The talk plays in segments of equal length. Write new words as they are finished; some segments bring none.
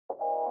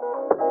Hello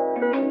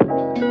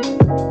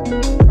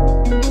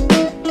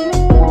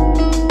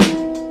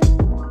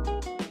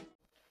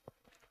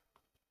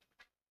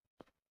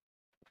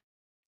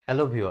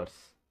viewers,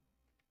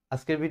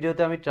 আজকের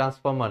ভিডিওতে আমি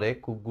ট্রান্সফরমারে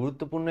খুব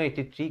গুরুত্বপূর্ণ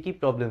একটি ট্রিকি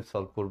প্রবলেম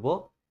সলভ করব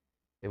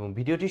এবং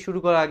ভিডিওটি শুরু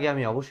করার আগে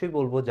আমি অবশ্যই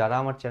বলবো যারা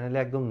আমার চ্যানেলে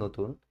একদম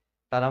নতুন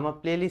তারা আমার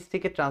প্লেলিস্ট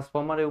থেকে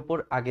ট্রান্সফরমারের উপর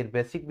আগের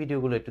বেসিক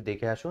ভিডিওগুলো একটু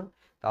দেখে আসুন,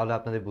 তাহলে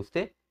আপনাদের বুঝতে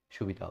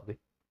সুবিধা হবে।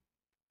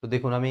 তো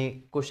দেখুন, আমি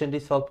কোশ্চেনটি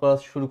সলভ করা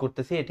শুরু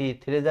করতেছি। এটি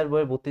থেরেজার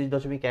বইয়ের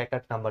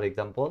 32.18 নাম্বার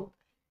এক্সাম্পল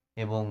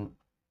এবং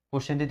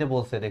কোশ্চেনটিতে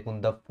বলছে, দেখুন,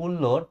 the full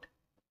load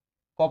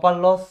copper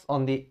loss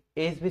on the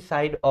HV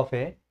side of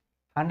a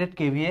 100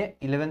 kVA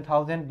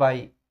 11,000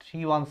 by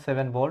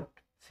 317 volt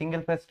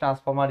single phase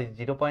transformer is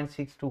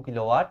 0.62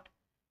 kilowatt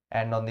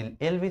and on the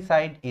LV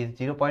side is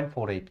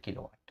 0.48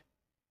 kilowatt.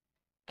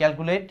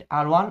 Calculate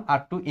R1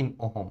 R2 in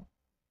ohm.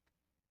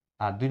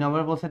 আর 2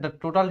 নম্বরে বলছে the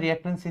total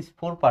reactance is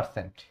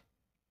 4%.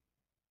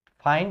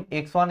 Find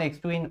X1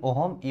 X2 in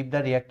ohm if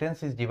the reactance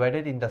is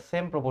divided in the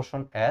same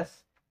proportion as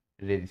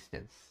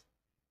resistance.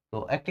 তো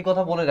একটি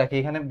কথা বলে রাখি,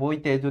 এখানে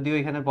বইতে যদিও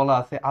এখানে বলা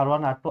আছে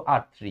R1 R2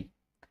 R3,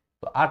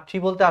 তো R3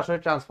 বলতে আসলে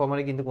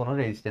ট্রান্সফরমারে কিন্তু কোনো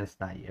রেজিস্ট্যান্স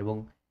নাই এবং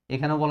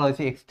এখানেও বলা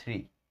হয়েছে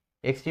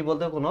X3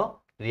 বলতে কোনো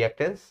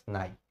রিঅ্যাকট্যান্স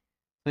নাই।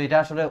 তো এটা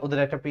আসলে ওদের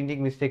একটা প্রিন্টিং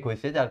মিস্টেক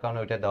হয়েছে, যার কারণে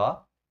ওইটা দেওয়া।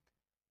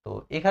 তো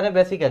এখানে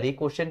বেসিক্যালি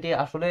কোশ্চেনটি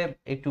আসলে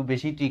একটু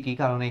বেশি ট্রিকি,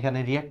 কারণ এখানে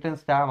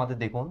রিঅ্যাকট্যান্সটা আমাদের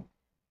দেখুন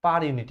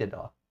পার ইউনিটে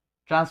দেওয়া।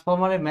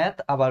 ট্রান্সফরমারের ম্যাথ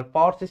আবার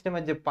পাওয়ার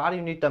সিস্টেমের যে পার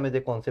ইউনিট নামে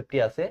যে কনসেপ্টটি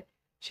আছে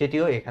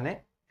সেটিও এখানে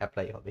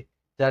অ্যাপ্লাই হবে,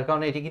 যার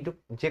কারণে এটি কিন্তু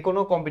যে কোনো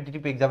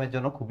কম্পিটিটিভ এক্সামের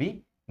জন্য খুবই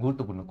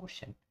গুরুত্বপূর্ণ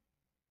কোশ্চেন।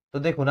 তো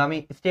দেখুন, আমি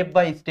স্টেপ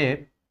বাই স্টেপ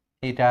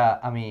এটা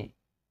আমি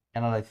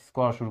অ্যানালাইসিস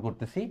করা শুরু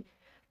করতেছি।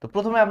 তো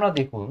প্রথমে আমরা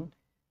দেখুন,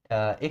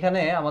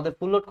 এখানে আমাদের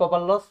full load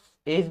copper loss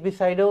HB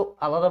সাইডেও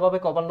আলাদাভাবে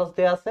কপার লস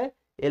দেওয়া আছে,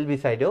 এলবি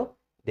সাইডেও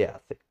দেওয়া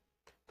আছে।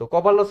 তো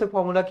কপার লসের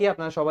ফর্মুলা কি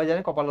আপনারা সবাই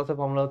জানেন, কপার লসের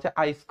ফর্মুলা হচ্ছে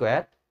আই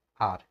স্কোয়ার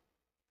আর।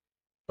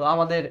 তো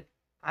আমাদের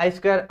আই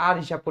স্কোয়ার আর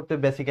হিসাব করতে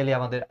বেসিক্যালি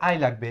আমাদের আই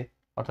লাগবে,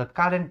 অর্থাৎ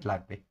কারেন্ট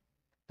লাগবে।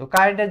 তো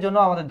কারেন্টের জন্য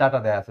আমাদের ডাটা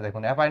দেওয়া আছে,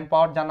 দেখুন অ্যাপারেন্ট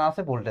পাওয়ার জানা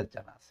আছে, ভোল্টেজ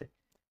জানা আছে।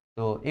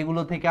 তো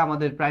এগুলো থেকে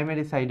আমাদের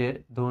প্রাইমারি সাইডের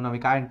ধরুন আমি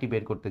কারেন্টটি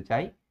বের করতে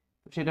চাই,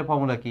 সেটা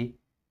ফর্মুলা কি,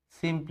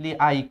 simply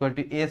I equal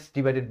to S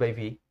divided by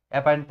V,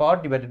 apparent power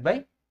divided by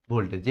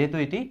voltage, যেহেতু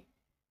এটি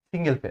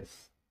সিঙ্গেল ফেজ।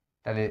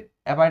 তাহলে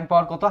অ্যাপারেন্ট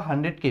পাওয়ার কত,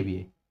 100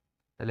 কেভিএ,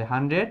 তাহলে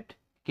 100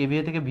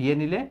 কেভিএ থেকে ভিএ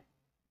নিলে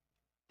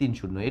 3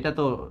 শূন্য, এটা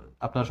তো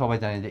আপনারা সবাই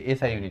জানেন যে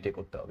এসআই ইউনিটে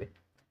করতে হবে,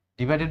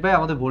 ডিভাইডেড বাই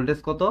আমাদের ভোল্টেজ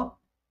কত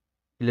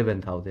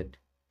 11,000।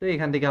 তো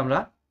এখান থেকে আমরা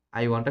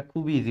আই ওয়ানটা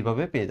খুবই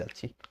ইজিভাবে পেয়ে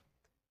যাচ্ছি।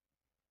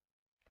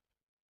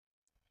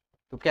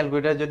 তো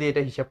ক্যালকুলেটার যদি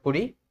এটা হিসাব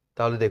করি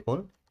তাহলে দেখুন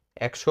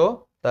 100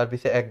 তার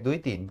পিছে 1 2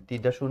 3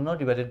 তিনটা শূন্য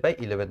ডিভাইডেড বাই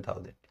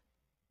 11,000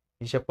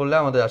 হিসাব করলে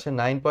আমাদের আসে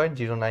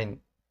 9.09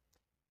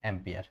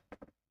 অ্যাম্পিয়ার।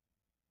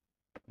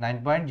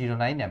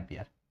 9.09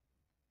 অ্যাম্পিয়ার।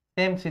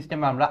 সেম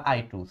সিস্টেমে আমরা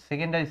I2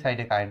 সেকেন্ডারি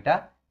সাইডে কারেন্টটা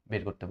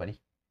বের করতে পারি।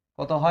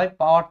 কত হয়,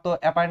 পাওয়ার তো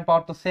অ্যাপারেন্ট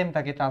পাওয়ার তো সেম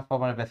থাকে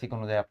ট্রান্সফরমারের বেসিক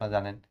অনুযায়ী, আপনারা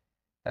জানেন।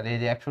 তাহলে এই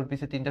যে 100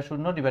 পিছে তিনটা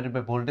শূন্য ডিভাইডেড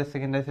বাই ভোল্টেজ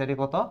সেকেন্ডারি সাইডে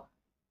কত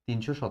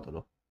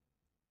 317।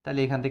 তাহলে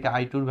এখান থেকে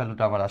I2 এর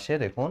ভ্যালুটা আমার আসে,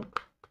 দেখুন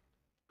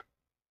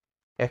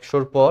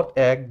 100 পর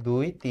 1 2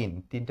 3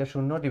 তিনটা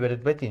শূন্য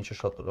ডিভাইডেড বাই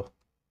 317,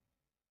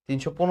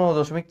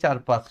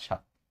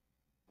 315.457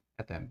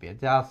 এত অ্যাম্পিয়ার।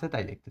 যা আছে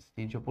তাই লিখতেছি,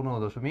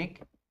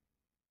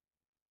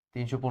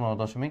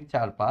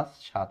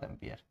 315.457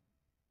 অ্যাম্পিয়ার।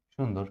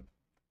 সুন্দর।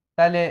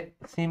 তাহলে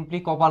সিম্পলি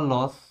কপার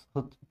লস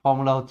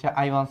ফর্মুলা হচ্ছে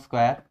I1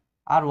 স্কোয়ার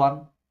R1।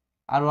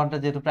 R1টা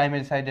যেহেতু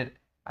প্রাইমারি সাইডের,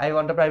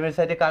 I1টা প্রাইমারি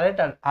সাইডে কারেন্ট,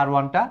 আর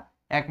R1টা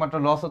একমাত্র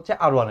লস হচ্ছে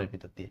R1 এর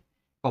ভিতর দিয়ে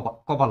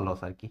কপার লস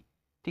আর কি।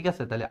 ঠিক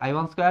আছে, তাহলে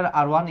I1 square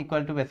R1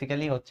 equal to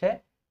basically হচ্ছে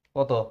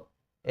কত,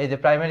 এই যে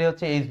প্রাইমারি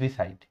হচ্ছে এইচবি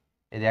সাইড,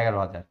 এই যে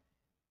 11,000,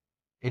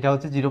 এটা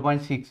হচ্ছে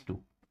 0.62,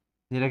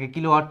 যেটাকে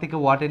কিলোওয়াট থেকে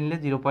ওয়াটে নিলে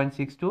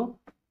 0.62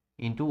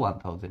 ইন্টু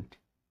 1000।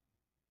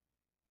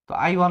 তো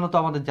I1ও তো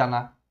আমাদের জানা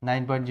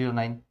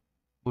 9.09,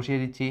 বসিয়ে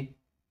দিচ্ছি,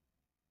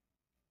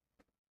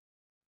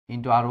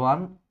 ইন্টু R1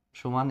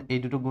 সমান এই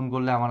দুটো গুণ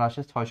করলে আমার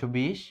আসে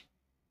 620।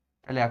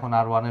 তাহলে এখন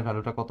R1 এর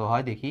ভ্যালুটা কত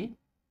হয় দেখি।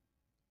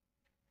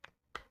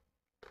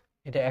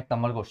 এটা 1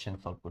 নাম্বার কোশ্চেন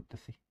সলভ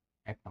করতেছি,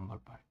 1 নাম্বার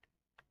পার্ট।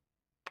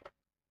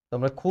 তো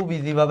আমরা খুব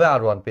ইজি ভাবে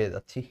R1 পেয়ে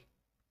যাচ্ছি,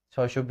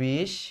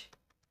 620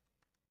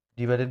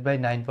 ডিভাইডেড বাই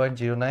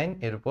 9.09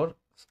 এর উপর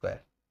স্কোয়ার,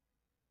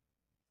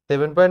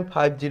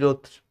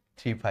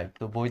 7.5035।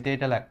 তো বইতে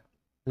এটা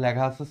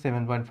লেখা আছে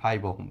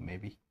 7.5 ওহম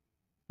মেবি,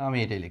 আমি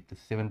এটাই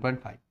লিখতেছি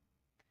 7.5।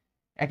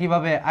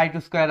 একইভাবে I2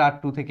 স্কোয়ার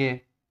R2 থেকে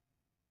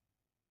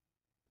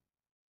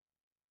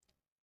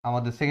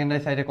আমাদের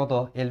সেকেন্ডারি সাইডে কত,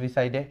 এলবি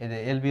সাইডে,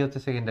 এলবি হচ্ছে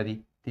সেকেন্ডারি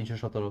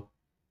 317,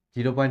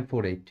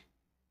 0.48,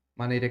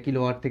 মানে এটা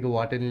কিলোওয়াট থেকে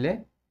ওয়াটে নিলে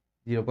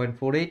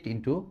 0.48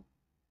 ইন্টু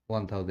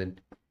 1000।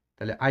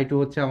 তাহলে I2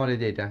 হচ্ছে আমার এই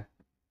যে এটা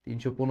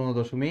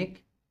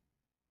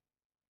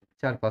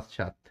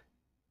 315.457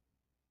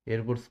 এর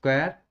উপর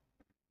square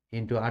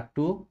into R2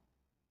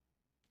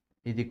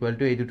 is equal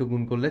to এই দুটো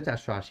গুণ করলে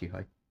 480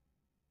 হয়।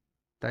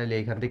 তাহলে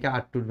এখান থেকে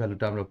R2 এর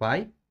ভ্যালুটা আমরা পাই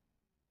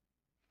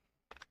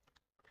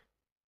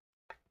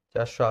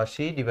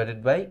 480 ডিভাইডেড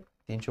বাই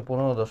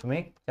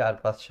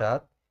 315.457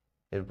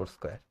 এর উপর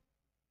স্কয়ার।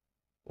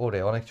 ওরে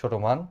অনেক ছোট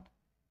মান,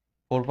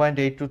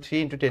 4.823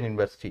 ইন্টু 10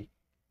 ইনভার্স 3,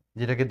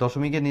 যেটাকে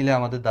দশমিকে নিলে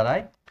আমাদের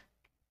দাঁড়ায়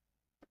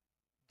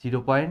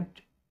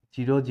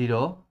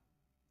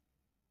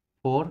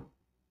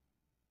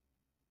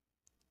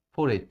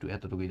 0.00482,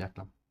 এতটুকুই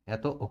রাখলাম,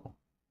 এত ওহম।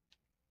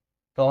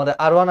 তো আমাদের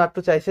R1 R2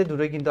 চাইছে,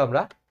 দুটোই কিন্তু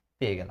আমরা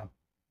পেয়ে গেলাম।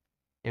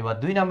 এবার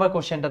 2 নাম্বার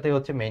কোশ্চেনটাতে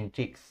হচ্ছে মেইন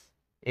ট্রিক্স।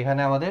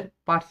 এখানে আমাদের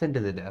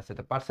পার্সেন্টেজে দেওয়া আছে।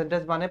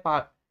 পার্সেন্টেজ মানে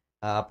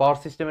পাওয়ার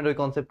সিস্টেমের ওই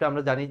কনসেপ্টে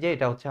আমরা জানি যে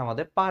এটা হচ্ছে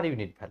আমাদের পার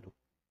ইউনিট ভ্যালু।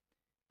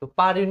 তো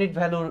পার ইউনিট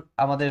ভ্যালুর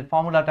আমাদের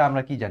ফর্মুলাটা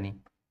আমরা কি জানি,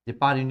 যে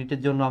পার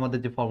ইউনিটের জন্য আমাদের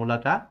যে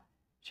ফর্মুলাটা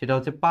সেটা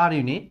হচ্ছে per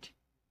unit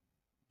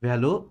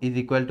value is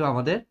equal to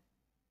আমাদের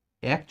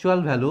অ্যাকচুয়াল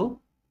ভ্যালু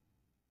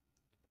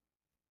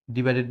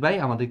ডিভাইডেড বাই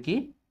আমাদের কি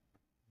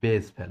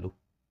বেস ভ্যালু।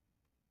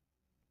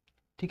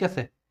 ঠিক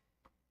আছে,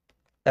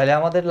 তাহলে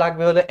আমাদের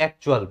লাগবে হলো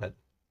অ্যাকচুয়াল ভ্যালু।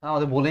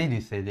 আমাদের বলেই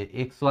দিচ্ছে যে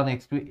x1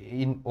 x2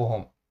 in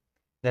ohm,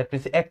 that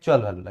means actual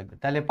value লাগবে।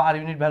 তাহলে পার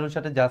ইউনিট ভ্যালুর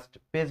সাথে জাস্ট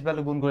বেস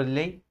ভ্যালু গুণ করে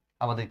দিলেই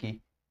আমাদের কি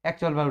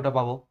অ্যাকচুয়াল ভ্যালুটা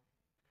পাবো।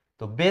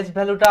 তো বেস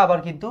ভ্যালুটা আবার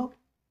কিন্তু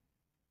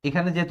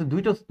এখানে যেহেতু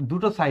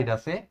দুটো সাইড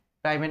আছে,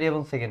 প্রাইমারি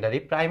এবং সেকেন্ডারি,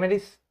 প্রাইমারি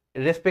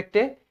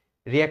রেসপেক্টে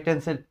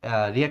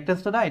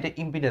রিঅ্যাকটেন্সটা না, এটা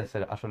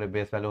ইম্পিডেন্সের আসলে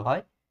বেস ভ্যালু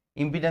হয়।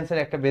 ইম্পিডেন্সের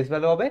একটা বেস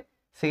ভ্যালু হবে,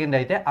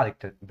 সেকেন্ডারিতে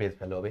আরেকটা বেস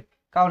ভ্যালু হবে,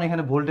 কারণ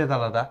এখানে ভোল্টেজ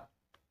আলাদা।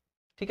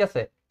 ঠিক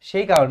আছে,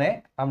 সেই কারণে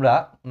আমরা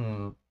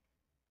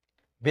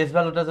বেস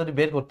ভ্যালুটা যদি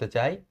বের করতে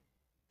চাই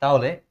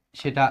তাহলে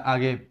সেটা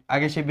আগে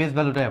আগে সেই বেস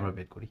ভ্যালুটাই আমরা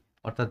বের করি,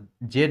 অর্থাৎ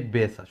জেড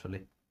বেস। আসলে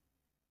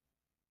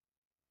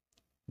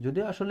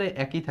যদিও আসলে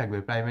একই থাকবে,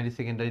 প্রাইমারি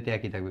সেকেন্ডারিতে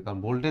একই থাকবে, কারণ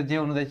ভোল্টেজ যে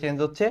অনুযায়ী চেঞ্জ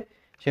হচ্ছে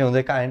সেই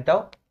অনুযায়ী কারেন্টটাও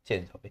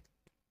চেঞ্জ হবে।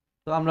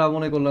 তো আমরা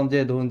মনে করলাম যে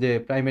ধরুন যে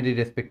প্রাইমারি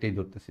রেসপেক্টেই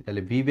ধরতেছি,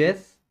 তাহলে V base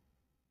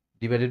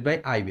divided by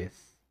I base.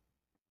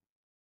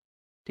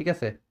 ঠিক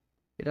আছে,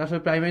 এটা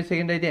আসলে প্রাইমারি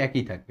সেকেন্ডারিতে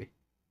একই থাকবে।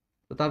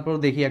 তো তারপর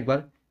দেখি একবার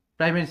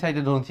প্রাইমারি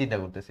সাইডে ধরুন চিন্তা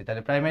করতেছি,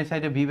 তাহলে প্রাইমারি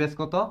সাইডে ভি বেস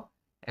কত,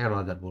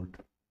 11,000 ভোল্ট।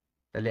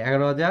 তাহলে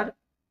 11,000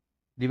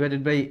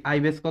 ডিভাইডেড বাই আই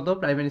বেস কত,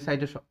 প্রাইমারি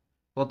সাইডে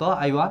কত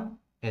I1,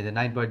 এই যে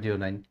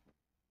 9.09।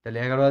 তাহলে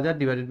 11,000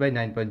 ডিভাইডেড বাই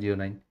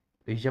 9.09,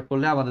 হিসাব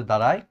করলে আমাদের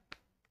দাঁড়ায়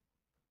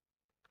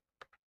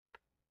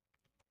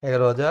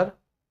 11,000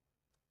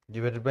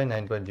 ডিভাইডেড বাই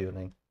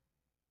 9.09,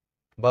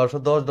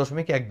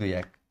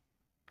 1210.121।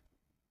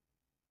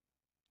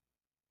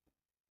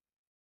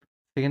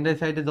 সেকেন্ডারি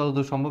সাইডে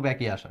যতদূর সম্ভব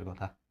একই আসার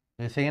কথা।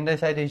 সেকেন্ডারি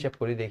সাইডে হিসাব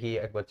করি, দেখি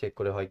একবার চেক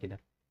করে হয় কিনা।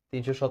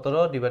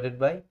 317 ডিভাইডেড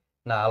বাই,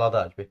 না আলাদা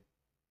আসবে,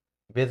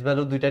 বেস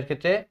ভ্যালু দুইটার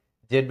ক্ষেত্রে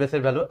জেড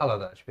বেসের ভ্যালু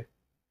আলাদা আসবে।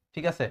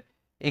 ঠিক আছে,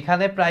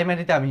 এখানে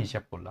প্রাইমারিতে আমি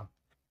হিসাব করলাম,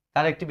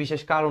 তার একটি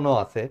বিশেষ কারণও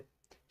আছে,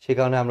 সে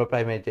কারণে আমরা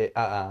প্রাইমারিতে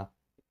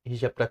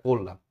হিসাবটা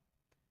করলাম।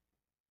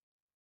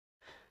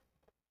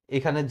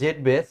 এখানে জেড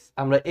বেস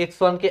আমরা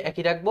x1 কে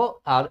একই রাখবো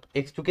আর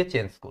x2 কে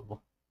চেঞ্জ করব।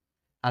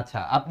 আচ্ছা,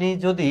 আপনি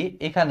যদি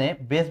এখানে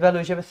বেস ভ্যালু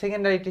হিসেবে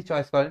সেকেন্ডারিটি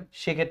চয়েস করেন,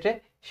 সেক্ষেত্রে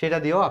সেটা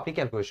দিয়েও আপনি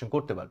ক্যালকুলেশন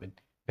করতে পারবেন,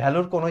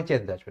 ভ্যালুর কোনো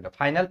চেঞ্জ আসবে না,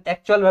 ফাইনাল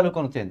অ্যাকচুয়াল ভ্যালু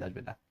কোনো চেঞ্জ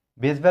আসবে না,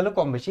 বেস ভ্যালু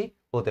কম বেশি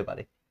হতে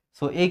পারে।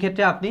 সো এই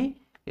ক্ষেত্রে আপনি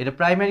এটা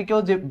প্রাইমারিকেও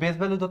যে বেস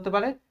ভ্যালু ধরতে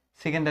পারেন,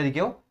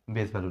 সেকেন্ডারিকেও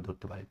বেস ভ্যালু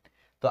ধরতে পারেন।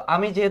 তো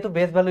আমি যেহেতু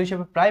বেস ভ্যালু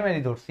হিসেবে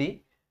প্রাইমারি ধরছি,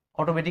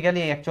 অটোমেটিক্যালি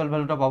এই অ্যাকচুয়াল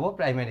ভ্যালুটা পাবো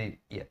প্রাইমারি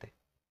ইয়েতে।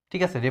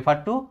 ঠিক আছে, রেফার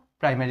টু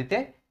প্রাইমারিতে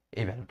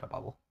এই ভ্যালুটা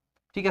পাবো।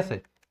 ঠিক আছে,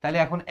 তাহলে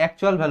এখন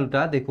অ্যাকচুয়াল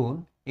ভ্যালুটা দেখুন,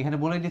 এখানে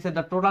বলে দিয়েছে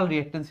দ্য টোটাল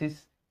রিঅ্যাকটেন্স ইজ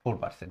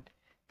 4%।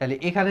 তাহলে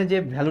এখানে যে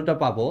ভ্যালুটা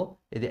পাবো,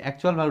 এই যে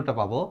অ্যাকচুয়াল ভ্যালুটা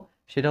পাবো,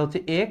 সেটা হচ্ছে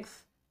এক্স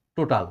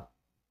টোটাল,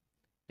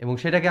 এবং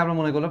সেটাকে আমরা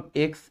মনে করলাম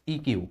এক্স ই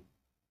কিউ,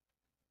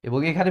 এবং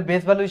এখানে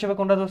বেস ভ্যালু হিসেবে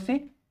কোনটা ধরছি,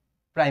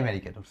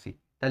 প্রাইমারিকে ধরছি।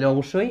 তাহলে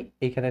অবশ্যই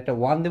এখানে একটা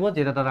 1 দেবো,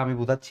 যেটা দ্বারা আমি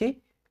বুঝাচ্ছি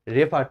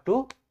রেফার টু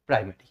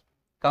প্রাইমারি,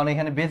 কারণ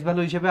এখানে বেস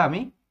ভ্যালু হিসেবে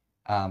আমি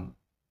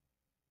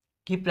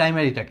কি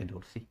প্রাইমারিটাকে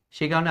ধরছি,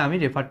 সেই কারণে আমি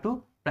রেফার টু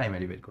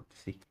প্রাইমারি বের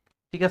করতেছি।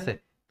 ঠিক আছে,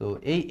 তো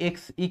এই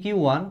এক্স ই কিউ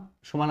 1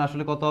 সমান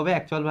আসলে কত হবে,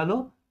 actual value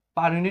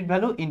per unit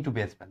value into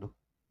base value.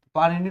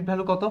 Per unit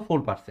value কত,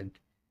 4%,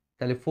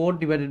 তাহলে 4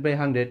 ডিভাইডেড বাই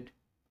 100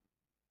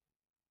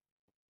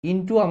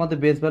 ইন্টু আমাদের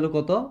বেস ভ্যালু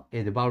কত,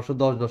 এই যে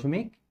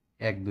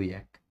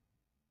 1210.121,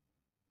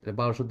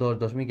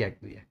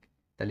 1210.121।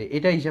 তাহলে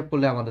এটা হিসাব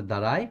করলে আমাদের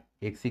দাঁড়ায়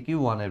এক্স ই কিউ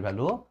 1 এর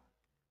ভ্যালু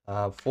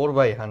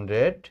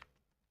 4/100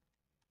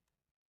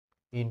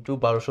 ইন্টু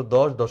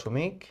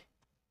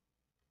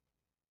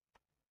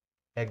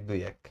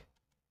 1210.121,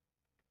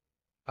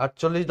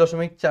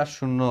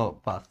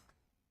 48.405।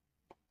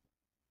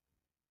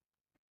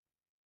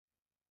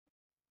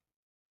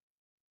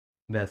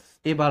 ব্যাস,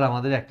 এবার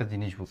আমাদের একটা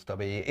জিনিস বুঝতে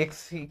হবে, এক্স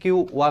কিউ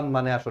 1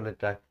 মানে আসলে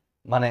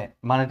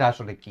মানেটা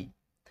আসলে কি।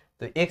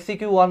 তো এক্স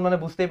কিউ 1 মানে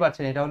বুঝতেই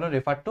পারছেন, এটা হলো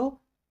রেফার টু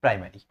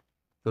প্রাইমারি।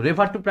 তো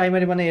রেফার টু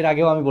প্রাইমারি মানে এর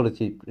আগেও আমি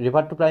বলেছি,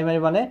 রেফার টু প্রাইমারি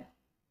মানে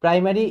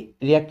প্রাইমারি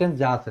রিঅ্যাকটেন্স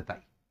যা আছে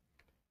তাই,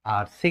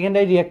 আর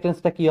সেকেন্ডারি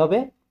রিঅ্যাকটেন্সটা কি হবে,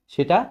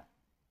 সেটা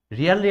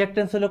রিয়াল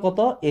রিঅ্যাকটেন্স হলো কত,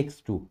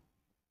 x2,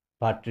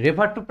 but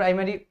refer to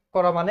primary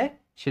করা মানে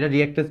সেটা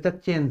রিঅ্যাকটেন্সটা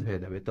চেঞ্জ হয়ে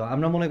যাবে। তো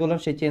আমরা মনে করলাম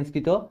সেই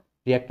চেঞ্জকৃত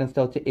রিঅ্যাকটেন্সটা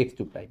হচ্ছে x2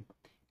 প্রাইম।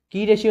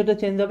 কি রেশিওতে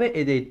চেঞ্জ হবে,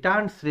 এই যে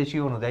টার্নস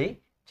রেশিও অনুযায়ী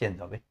চেঞ্জ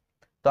হবে।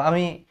 তো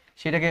আমি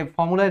সেটাকে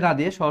ফর্মুলায় না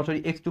দিয়ে সরাসরি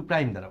x2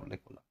 প্রাইম দ্বারা উল্লেখ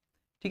করলাম।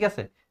 ঠিক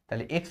আছে,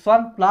 তাহলে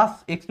x1 প্লাস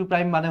x2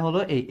 প্রাইম মানে হলো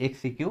এই x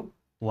কিউব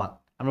 1।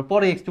 আমরা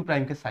পরে x2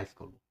 প্রাইমকে সাইজ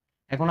করব।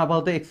 এখন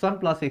আপাতত x1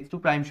 প্লাস x2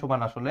 প্রাইম সমান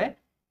আসলে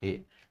এই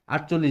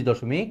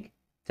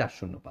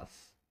 48.405।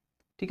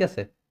 ঠিক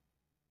আছে,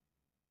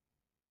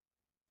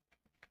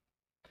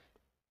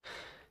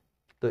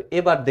 তো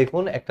এবার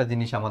দেখুন একটা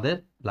জিনিস আমাদের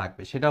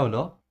লাগবে, সেটা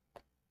হলো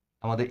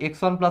আমাদের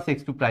x1 প্লাস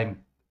x2 প্রাইম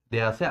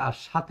দেয়া আছে, আর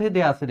সাথে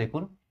দেয়া আছে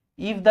দেখুন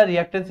if the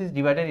reactance is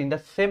divided in the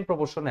same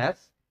proportion as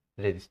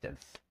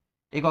resistance.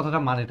 এই কথাটা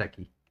মানেটা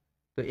কি?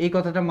 তো এই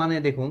কথাটা মানে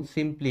দেখুন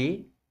simply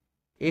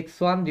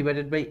x1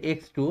 divided by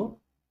x2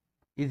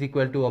 is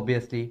equal to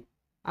obviously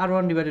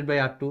r1 divided by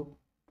r2।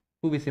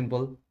 খুবই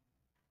সিম্পল,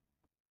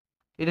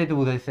 এটাই তো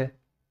বুঝাইছে।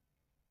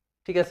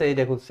 ঠিক আছে, এই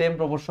দেখুন সেম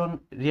প্রপোর্শন,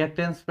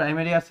 রিঅ্যাকট্যান্স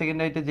প্রাইমারি আর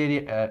সেকেন্ডারিতে যে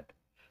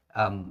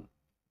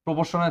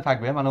প্রপোর্শনে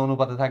থাকবে মানে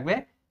অনুপাতে থাকবে,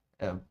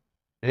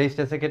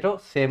 রেজিস্ট্যান্সের ক্ষেত্রেও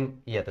সেম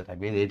ইয়াতে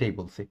থাকবে, এটাই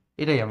বলছি,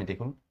 এটাই আমি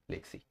দেখুন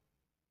লিখছি।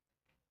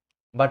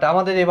 বাট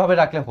আমাদের এভাবে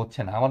রাখলে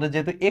হচ্ছে না, আমাদের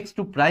যেহেতু x2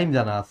 প্রাইম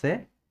জানা আছে,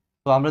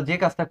 তো আমরা যে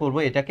কাজটা করব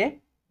এটাকে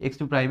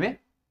x2 প্রাইমে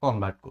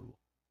কনভার্ট করব,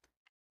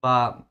 বা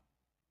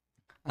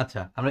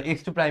আচ্ছা আমরা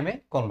x2 প্রাইমে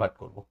কনভার্ট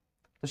করব।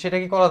 তো সেটা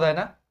কি করা যায়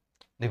না?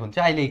 দেখুন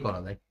চাইলেই করা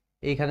যায়।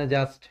 এইখানে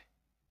জাস্ট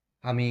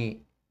আমি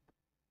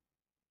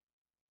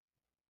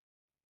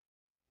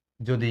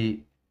যদি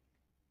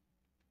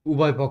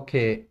উভয়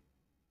পক্ষে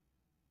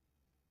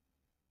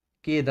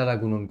কে দ্বারা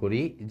গুণন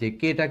করি, যে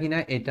কেটা কিনা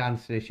এই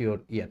টার্নস রেশিওর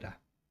ইয়াটা,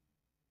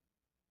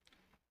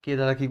 কে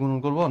দ্বারা কি গুণন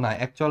করব না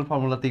অ্যাকচুয়াল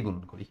ফর্মুলাতেই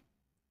গুণন করি।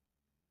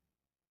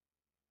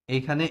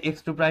 এইখানে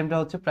x2 প্রাইমটা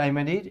হচ্ছে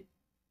প্রাইমারির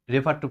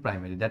refer to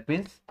primary, that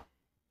means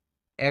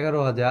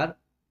 11,000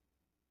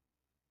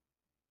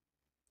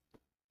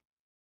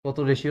 কত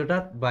রেশিওটা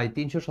বাই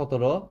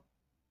 317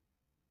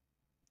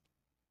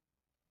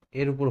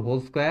 এর উপর whole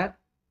square,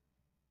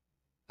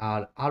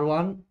 R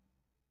r1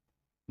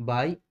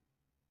 by,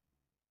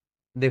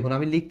 দেখুন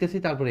আমি লিখতেছি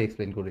তারপরে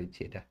এক্সপ্লেন করে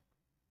দিচ্ছি এটা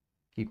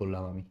কি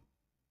করলাম আমি,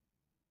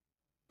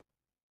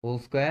 হোল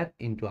স্কোয়ার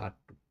ইন্টু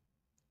r2।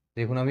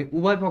 দেখুন আমি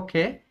উভয়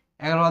পক্ষে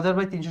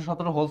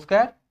 11,317 হোল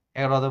স্কোয়ার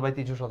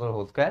 11,317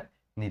 হোল স্কোয়ার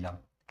নিলাম।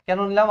 কেন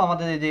নিলাম?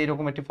 আমাদের এই যে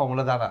এরকম একটি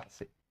ফর্মুলা জানা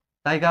আছে,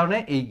 তাই কারণে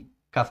এই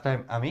কাজটা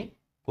আমি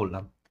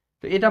করলাম।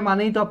 তো এটা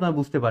মানেই তো আপনারা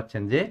বুঝতে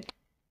পারছেন যে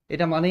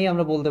এটা মানেই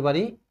আমরা বলতে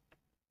পারি,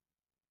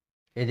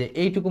 এই যে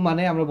এইটুকু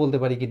মানে আমরা বলতে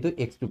পারি কিন্তু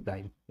x2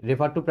 prime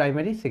refer to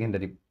primary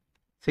secondary,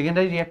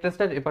 secondary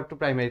রিঅ্যাকট্যান্সটা refer to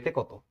প্রাইমারিতে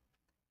কত।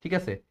 ঠিক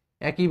আছে,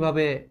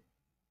 একইভাবে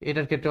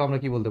এটার ক্ষেত্রেও আমরা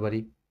কি বলতে পারি,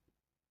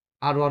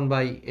 r1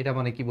 বাই এটা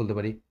মানে কি বলতে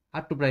পারি,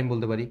 r2 প্রাইম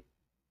বলতে পারি।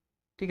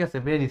 ঠিক আছে,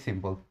 ভেরি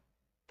সিম্পল।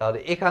 তাহলে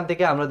এখান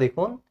থেকে আমরা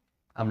দেখুন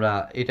আমরা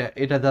এটা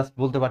এটা জাস্ট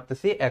বলতে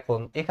পারতেছি। এখন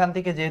এখান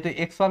থেকে যেহেতু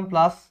x1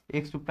 প্লাস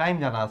x2 প্রাইম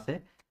জানা আছে,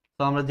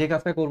 তো আমরা যে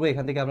কাজটা করব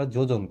এখান থেকে আমরা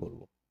যোজন করব।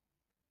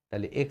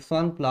 তাহলে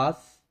x1 প্লাস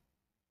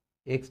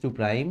x2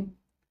 প্রাইম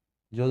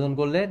যোজন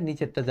করলে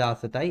নিচেরটা যা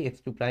আছে তাই,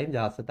 x2 প্রাইম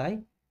যা আছে তাই,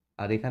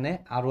 আর এখানে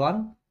r1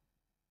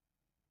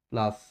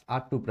 plus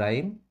r2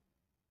 prime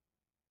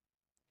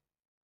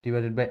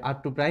divided by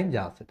r2 prime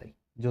যা আছে তাই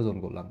যোজন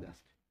করলাম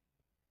জাস্ট।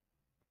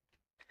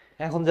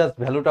 এখন জাস্ট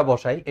ভ্যালুটা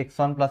বসাই,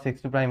 x1 প্লাস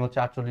x2 প্রাইম হচ্ছে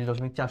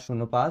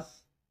 48.405,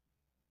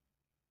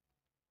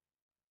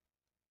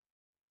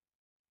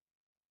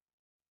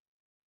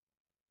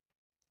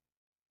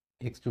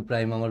 x2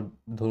 প্রাইম আমার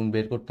ধরুন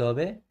বের করতে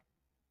হবে,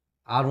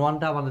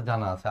 r1টা আমাদের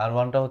জানা আছে,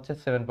 r1টা হচ্ছে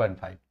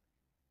 7.5,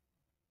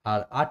 আর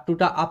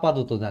r2টা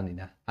আপাতত জানি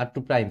না, r2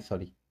 প্রাইম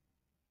সরি।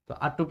 তো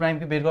r2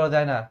 প্রাইমকে বের করা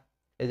যায় না,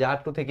 এই যে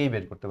r2 থেকেই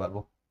বের করতে পারবো।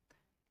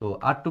 তো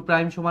r2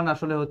 প্রাইম সমান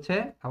আসলে হচ্ছে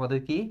আমাদের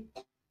কি,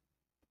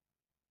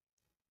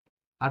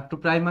 r2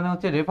 প্রাইম মানে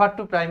হচ্ছে refer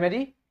to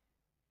primary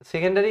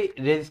secondary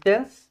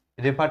resistance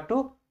refer to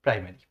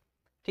primary.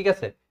 ঠিক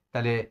আছে,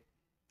 তাহলে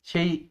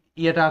সেই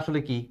ইয়েটা আসলে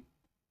কি,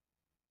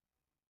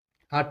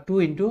 r2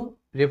 into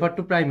refer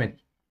to primary.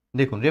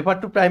 দেখুন রেফার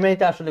টু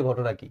প্রাইমারিতে আসলে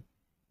ঘটনা কি,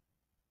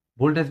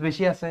 ভোল্টেজ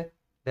বেশি আছে,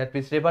 that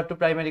means refer to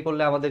primary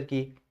করলে আমাদের কি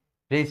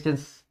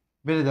রেজিস্ট্যান্স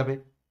বেড়ে যাবে,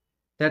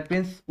 দ্যাট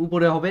মিনস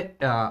উপরে হবে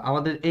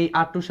আমাদের এই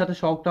r2-র সাথে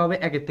সহগটা হবে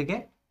একের থেকে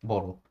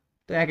বড়।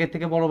 তো একের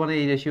থেকে বড় মানে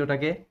এই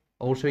রেশিওটাকে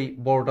অবশ্যই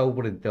বড়টা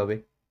উপরে দিতে হবে,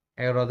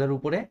 11,000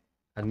 উপরে,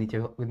 আর নিচে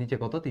নিচে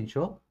কত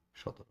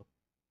 317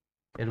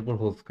 এর উপর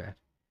হোল স্কোয়ার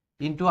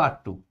ইন্টু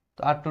r2।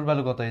 তো r2-র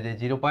ভ্যালু কত, এই যে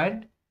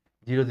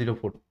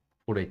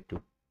 0.00482,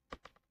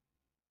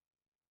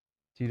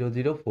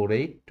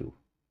 00482,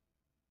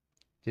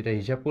 যেটা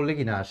হিসাব করলে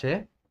কিনা আসে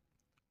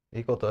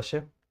এই কত আসে,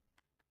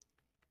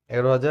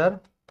 11,000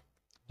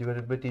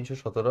 divided by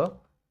 317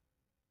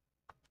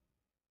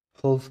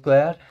 whole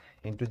square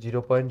into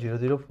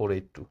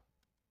 0.00482,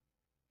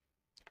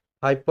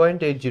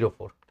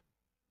 5.804।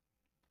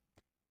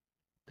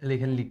 তাহলে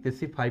এখানে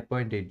লিখতেছি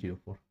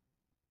 5.804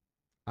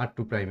 r2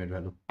 প্রাইমের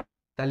ভ্যালু।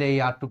 তাহলে এই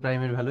r2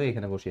 প্রাইমের ভ্যালু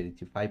এখানে বসিয়ে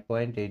দিচ্ছি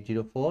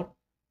 5.804,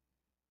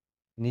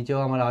 নিচেও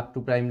আমার r2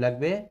 প্রাইম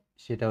লাগবে,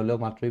 সেটা হলো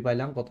মাত্রই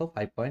পাইলাম কত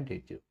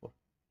 5.804।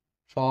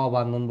 সব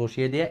আননোন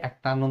বসিয়ে দিয়ে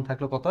একটা আননোন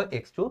থাকলো কত,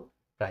 x2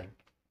 প্রাইম,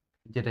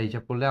 যেটা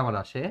হিসাব করলে আমার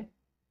আসে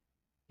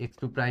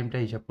x2 প্রাইমটা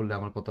হিসাব করলে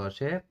আমার কত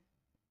আসে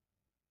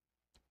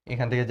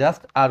এখান থেকে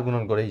জাস্ট আর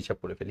গুণন করে হিসাব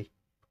করে ফেলি।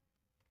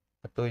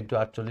 তো into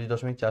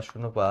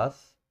 48.405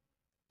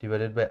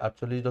 divided by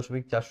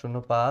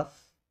 48.405,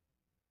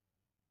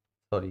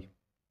 sorry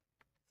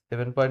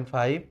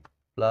 7.5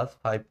 plus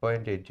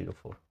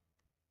 5.804,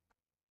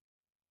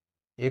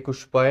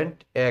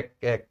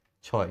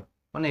 21.116,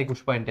 মানে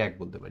 21.1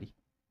 বলতে পারি।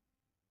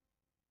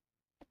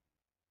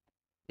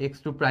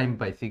 x2 প্রাইম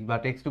পাইছি,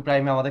 বাট x2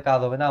 প্রাইমে আমাদের কাজ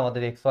হবে না,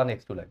 আমাদের x1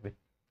 x2 লাগবে।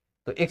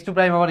 তো x2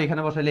 প্রাইম আবার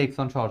এখানে বসাইলে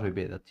x1 সরাসরি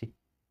পেয়ে যাচ্ছি।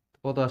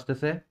 কত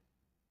আসতেছে?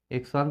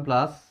 x1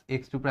 প্লাস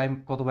x2 প্রাইম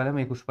কত পেলাম?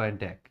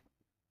 21.1।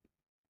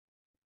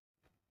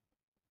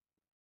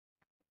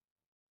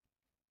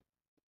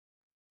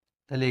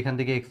 তাহলে এখান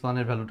থেকে x1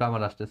 এর ভ্যালুটা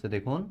আমার আসতেছে,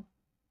 দেখুন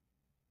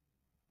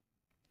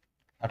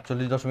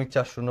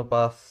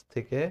 48.405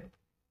 থেকে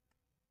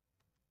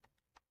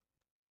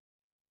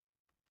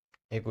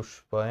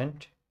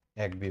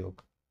 21.1 বিয়োগ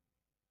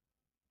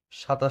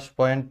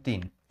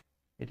 27.3,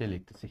 এটা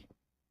লিখতেছি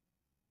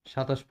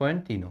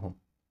 27.3 ওহম।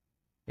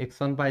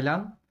 x1 পাইলাম।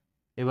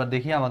 এবার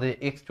দেখি আমাদের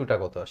x2টা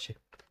কত আসে।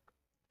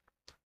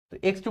 তো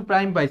x2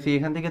 প্রাইম পাইছি,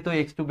 এখান থেকে তো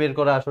x2 বের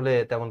করা আসলে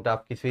তেমন টাফ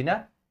কিছুই না।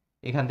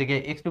 এখান থেকে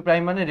x2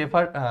 প্রাইম মানে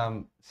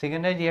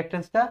সেকেন্ডারি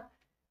রিঅ্যাকট্যান্সটা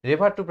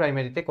রেফার টু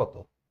প্রাইমারিতে কত,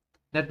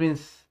 that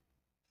means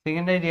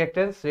secondary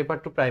reactance refer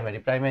to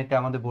প্রাইমারিতে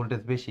আমাদের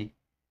ভোল্টেজ বেশি,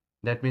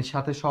 দ্যাট মিনস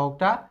সাথে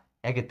সহগটা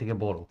একের থেকে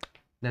বড়,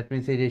 দ্যাট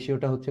মিনস এই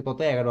রেশিওটা হচ্ছে কত?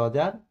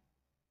 11,000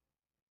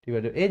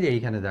 ডিভাইডেড, এই যে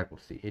এইখানে যা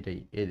করছি এটাই,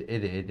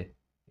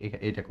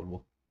 এইটা করবো।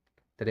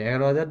 তাহলে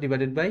 11,000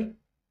 ডিভাইডেড বাই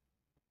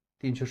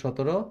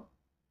 317,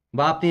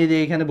 বা আপনি এই যে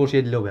এইখানে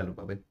বসিয়ে দিলেও ভ্যালু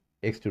পাবেন,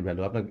 x2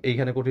 ভ্যালু আপনার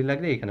এইখানে কঠিন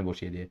লাগলে এইখানে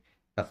বসিয়ে দিয়ে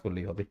কাজ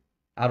করলেই হবে।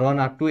 R1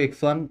 R2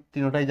 x1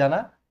 তিনোটাই জানা,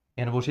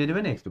 এখানে বসিয়ে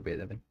দেবেন, x2 পেয়ে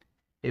যাবেন।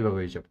 এইভাবে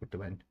হিসাব করতে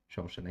পারেন,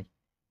 সমস্যা নাই।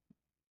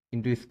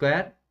 ইন্টু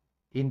স্কোয়ার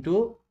ইন্টু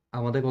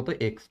আমাদের কত?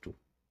 x2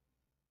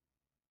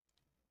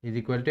 is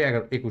equal to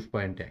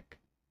 21.1।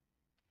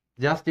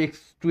 Just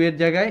x2 এর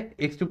জায়গায়,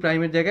 x2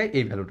 প্রাইমের জায়গায়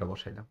এই ভ্যালুটা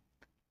বসাইলাম।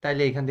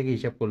 তাইলে এখান থেকে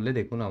হিসাব করলে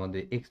দেখুন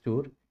আমাদের x2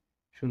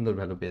 সুন্দর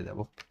ভ্যালু পেয়ে যাব।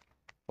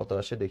 কত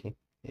আসে দেখি,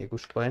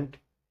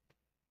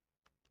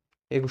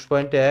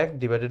 21.1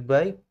 divided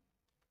by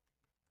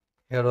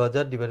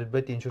 11,000 divided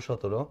by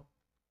 317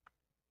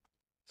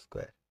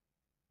 square,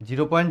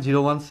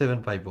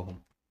 0.0175 ohm.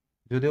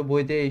 যদিও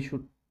বইতে এই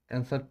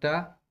অ্যান্সারটা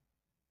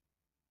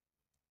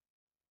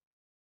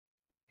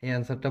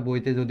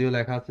বইতে যদিও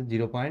লেখা আছে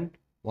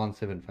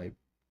 0.175,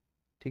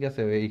 ঠিক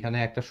আছে, এইখানে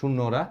একটা শূন্য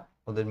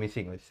ওদের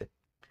মিসিং হয়েছে।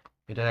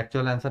 এটার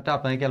অ্যাকচুয়াল অ্যান্সারটা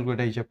আপনাকে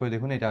ক্যালকুলেটর হিসাব করে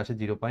দেখুন, এটা আসে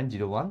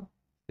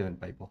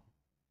 0.0175 ওহম।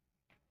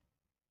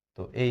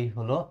 তো এই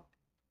হলো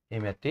এই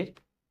ম্যাথটির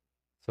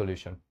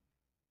সলিউশন।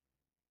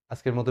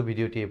 আজকের মতো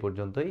ভিডিওটি এ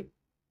পর্যন্তই।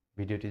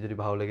 ভিডিওটি যদি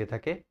ভালো লেগে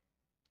থাকে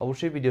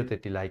অবশ্যই ভিডিওতে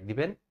একটি লাইক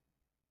দিবেন,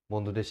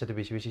 বন্ধুদের সাথে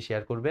বেশি বেশি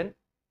শেয়ার করবেন,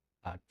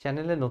 আর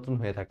চ্যানেলে নতুন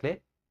হয়ে থাকলে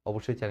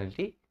অবশ্যই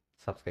চ্যানেলটি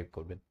সাবস্ক্রাইব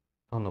করবেন।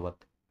 ধন্যবাদ।